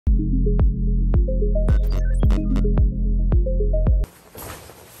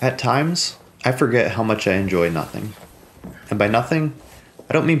At times, I forget how much I enjoy nothing. And by nothing,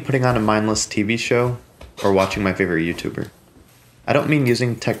 I don't mean putting on a mindless TV show or watching my favorite YouTuber. I don't mean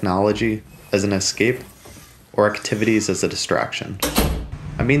using technology as an escape or activities as a distraction.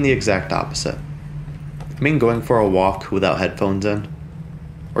 I mean the exact opposite. I mean going for a walk without headphones in,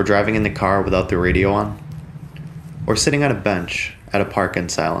 or driving in the car without the radio on, or sitting on a bench at a park in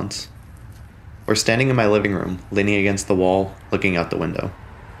silence, or standing in my living room leaning against the wall looking out the window.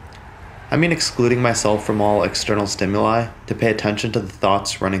 I mean excluding myself from all external stimuli to pay attention to the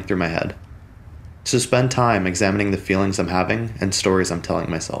thoughts running through my head, to spend time examining the feelings I'm having and stories I'm telling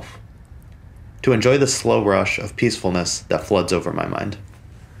myself, to enjoy the slow rush of peacefulness that floods over my mind.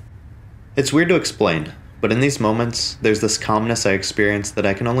 It's weird to explain, but in these moments, there's this calmness I experience that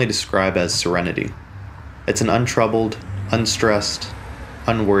I can only describe as serenity. It's an untroubled, unstressed,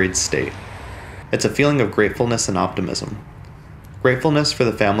 unworried state. It's a feeling of gratefulness and optimism. Gratefulness for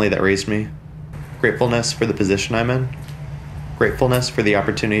the family that raised me, gratefulness for the position I'm in, gratefulness for the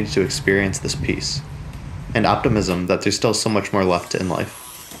opportunity to experience this peace, and optimism that there's still so much more left in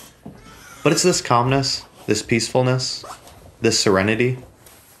life. But it's this calmness, this peacefulness, this serenity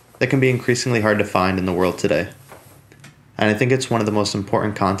that can be increasingly hard to find in the world today. And I think it's one of the most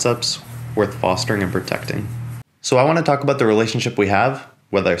important concepts worth fostering and protecting. So I want to talk about the relationship we have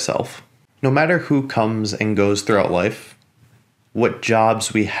with ourselves. No matter who comes and goes throughout life, what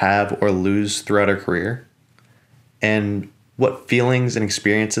jobs we have or lose throughout our career, and what feelings and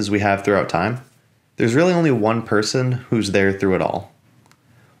experiences we have throughout time, there's really only one person who's there through it all.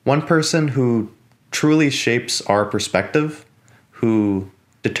 One person who truly shapes our perspective, who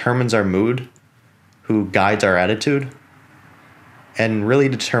determines our mood, who guides our attitude, and really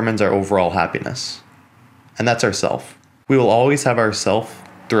determines our overall happiness. And that's ourself. We will always have ourself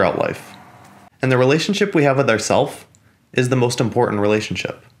throughout life. And the relationship we have with ourself is the most important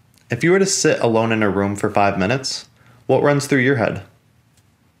relationship. If you were to sit alone in a room for 5 minutes, what runs through your head?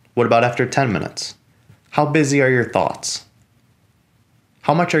 What about after 10 minutes? How busy are your thoughts?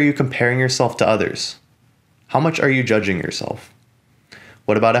 How much are you comparing yourself to others? How much are you judging yourself?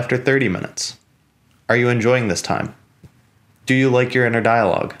 What about after 30 minutes? Are you enjoying this time? Do you like your inner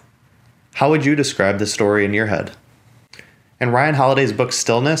dialogue? How would you describe the story in your head? In Ryan Holiday's book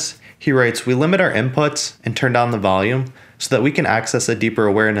Stillness, he writes, "We limit our inputs and turn down the volume so that we can access a deeper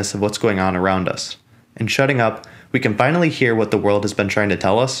awareness of what's going on around us. In shutting up, we can finally hear what the world has been trying to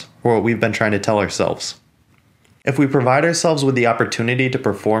tell us or what we've been trying to tell ourselves." If we provide ourselves with the opportunity to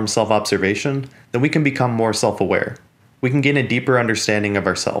perform self-observation, then we can become more self-aware. We can gain a deeper understanding of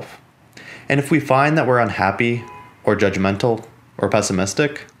ourselves. And if we find that we're unhappy or judgmental or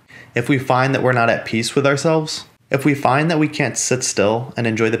pessimistic, if we find that we're not at peace with ourselves, if we find that we can't sit still and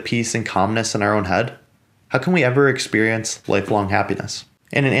enjoy the peace and calmness in our own head, how can we ever experience lifelong happiness?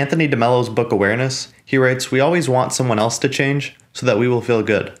 And in Anthony DeMello's book Awareness, he writes, "We always want someone else to change so that we will feel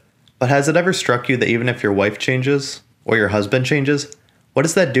good. But has it ever struck you that even if your wife changes or your husband changes, what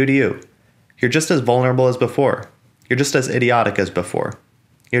does that do to you? You're just as vulnerable as before. You're just as idiotic as before.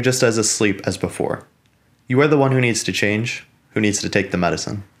 You're just as asleep as before. You are the one who needs to change, who needs to take the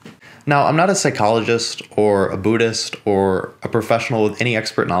medicine." Now, I'm not a psychologist or a Buddhist or a professional with any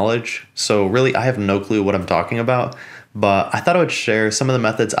expert knowledge, so really I have no clue what I'm talking about, but I thought I would share some of the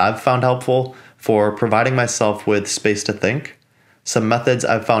methods I've found helpful for providing myself with space to think, some methods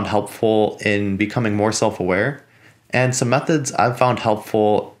I've found helpful in becoming more self-aware, and some methods I've found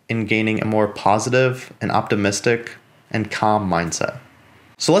helpful in gaining a more positive and optimistic and calm mindset.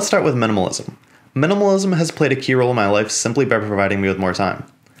 So let's start with minimalism. Minimalism has played a key role in my life simply by providing me with more time.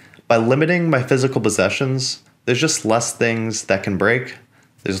 By limiting my physical possessions, there's just less things that can break,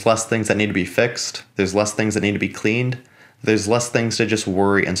 there's less things that need to be fixed, there's less things that need to be cleaned, there's less things to just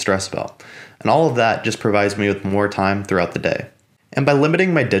worry and stress about. And all of that just provides me with more time throughout the day. And by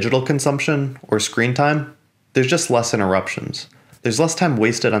limiting my digital consumption or screen time, there's just less interruptions. There's less time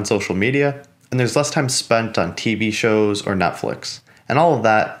wasted on social media, and there's less time spent on TV shows or Netflix. And all of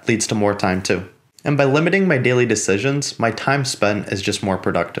that leads to more time too. And by limiting my daily decisions, my time spent is just more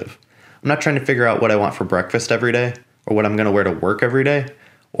productive. I'm not trying to figure out what I want for breakfast every day, or what I'm going to wear to work every day,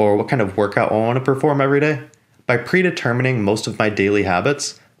 or what kind of workout I want to perform every day. By predetermining most of my daily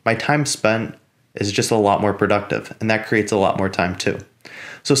habits, my time spent is just a lot more productive, and that creates a lot more time too.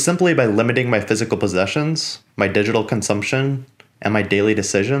 So simply by limiting my physical possessions, my digital consumption, and my daily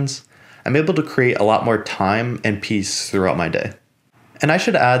decisions, I'm able to create a lot more time and peace throughout my day. And I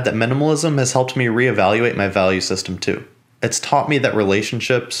should add that minimalism has helped me reevaluate my value system too. It's taught me that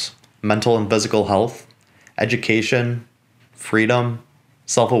relationships, mental and physical health, education, freedom,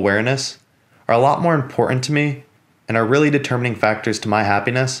 self-awareness, are a lot more important to me and are really determining factors to my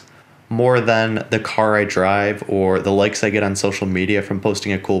happiness more than the car I drive or the likes I get on social media from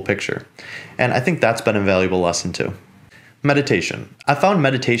posting a cool picture. And I think that's been a valuable lesson too. Meditation. I found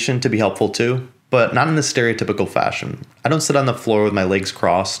meditation to be helpful too, but not in the stereotypical fashion. I don't sit on the floor with my legs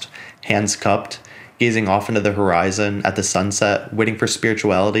crossed, hands cupped, gazing off into the horizon at the sunset, waiting for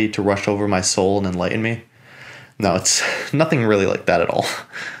spirituality to rush over my soul and enlighten me. No, it's nothing really like that at all.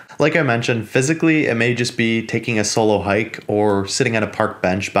 Like I mentioned, physically, it may just be taking a solo hike or sitting at a park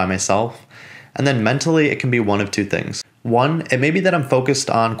bench by myself. And then mentally, it can be one of two things. One, it may be that I'm focused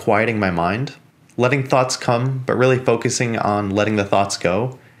on quieting my mind, letting thoughts come, but really focusing on letting the thoughts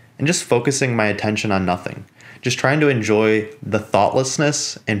go, and just focusing my attention on nothing. Just trying to enjoy the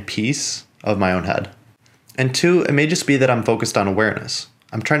thoughtlessness and peace of my own head. And two, it may just be that I'm focused on awareness.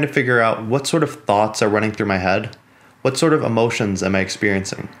 I'm trying to figure out what sort of thoughts are running through my head, what sort of emotions am I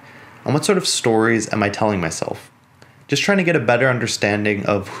experiencing, and what sort of stories am I telling myself? Just trying to get a better understanding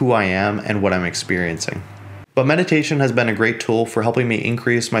of who I am and what I'm experiencing. But meditation has been a great tool for helping me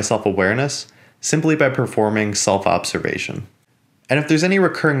increase my self-awareness simply by performing self-observation. And if there's any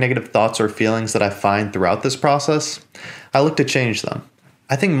recurring negative thoughts or feelings that I find throughout this process, I look to change them.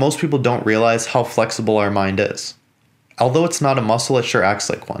 I think most people don't realize how flexible our mind is. Although it's not a muscle, it sure acts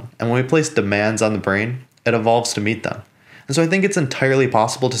like one. And when we place demands on the brain, it evolves to meet them. And so I think it's entirely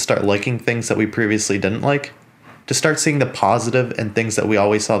possible to start liking things that we previously didn't like, to start seeing the positive in things that we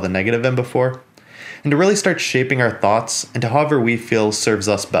always saw the negative in before, and to really start shaping our thoughts into however we feel serves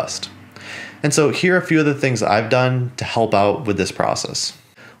us best. And so here are a few of the things I've done to help out with this process.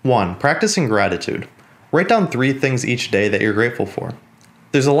 1. Practicing gratitude. Write down 3 things each day that you're grateful for.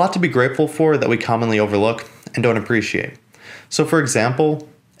 There's a lot to be grateful for that we commonly overlook and don't appreciate. So for example,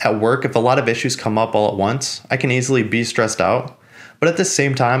 at work, if a lot of issues come up all at once, I can easily be stressed out, but at the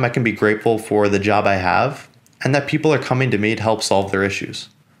same time, I can be grateful for the job I have and that people are coming to me to help solve their issues.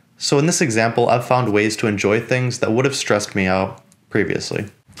 So in this example, I've found ways to enjoy things that would have stressed me out previously.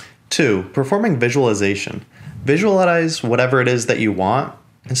 2. Performing visualization. Visualize whatever it is that you want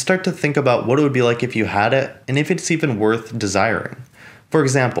and start to think about what it would be like if you had it and if it's even worth desiring. For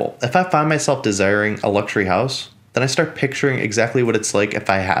example, if I find myself desiring a luxury house, then I start picturing exactly what it's like if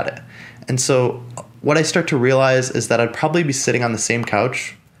I had it. And so what I start to realize is that I'd probably be sitting on the same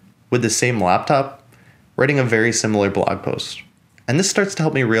couch with the same laptop, writing a very similar blog post. And this starts to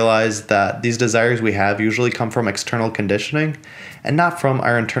help me realize that these desires we have usually come from external conditioning and not from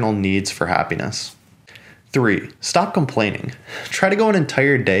our internal needs for happiness. 3. Stop complaining. Try to go an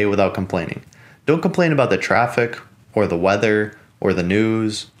entire day without complaining. Don't complain about the traffic or the weather or the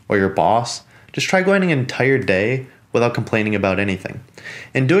news or your boss. Just try going an entire day without complaining about anything.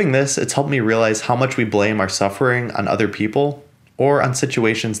 In doing this, it's helped me realize how much we blame our suffering on other people or on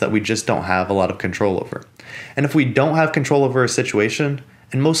situations that we just don't have a lot of control over. And if we don't have control over a situation,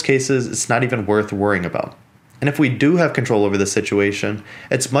 in most cases, it's not even worth worrying about. And if we do have control over the situation,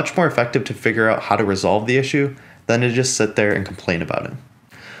 it's much more effective to figure out how to resolve the issue than to just sit there and complain about it.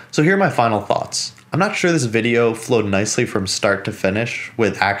 So here are my final thoughts. I'm not sure this video flowed nicely from start to finish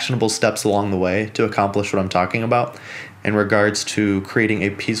with actionable steps along the way to accomplish what I'm talking about in regards to creating a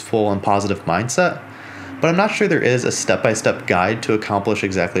peaceful and positive mindset, but I'm not sure there is a step-by-step guide to accomplish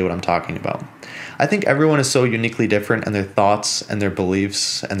exactly what I'm talking about. I think everyone is so uniquely different in their thoughts and their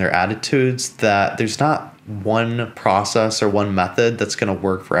beliefs and their attitudes that there's not one process or one method that's going to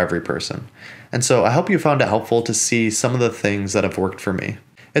work for every person. And so I hope you found it helpful to see some of the things that have worked for me.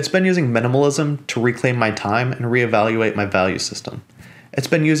 It's been using minimalism to reclaim my time and reevaluate my value system. It's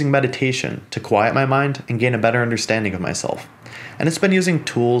been using meditation to quiet my mind and gain a better understanding of myself. And it's been using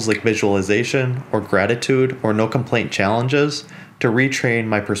tools like visualization or gratitude or no complaint challenges to retrain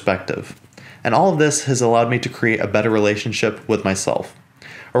my perspective. And all of this has allowed me to create a better relationship with myself.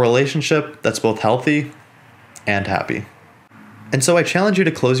 A relationship that's both healthy and happy. And so I challenge you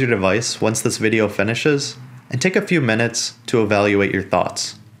to close your device once this video finishes and take a few minutes to evaluate your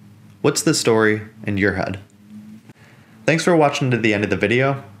thoughts. What's the story in your head? Thanks for watching to the end of the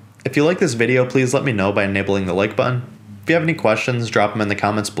video. If you like this video, please let me know by enabling the like button. If you have any questions, drop them in the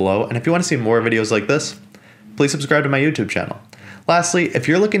comments below. And if you want to see more videos like this, please subscribe to my YouTube channel. Lastly, if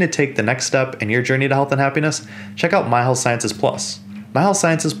you're looking to take the next step in your journey to health and happiness, check out My Health Sciences Plus. My Health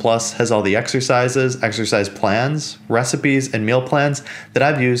Sciences Plus has all the exercises, exercise plans, recipes, and meal plans that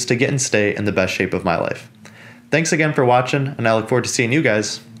I've used to get and stay in the best shape of my life. Thanks again for watching, and I look forward to seeing you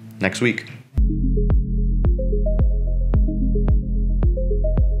guys next week.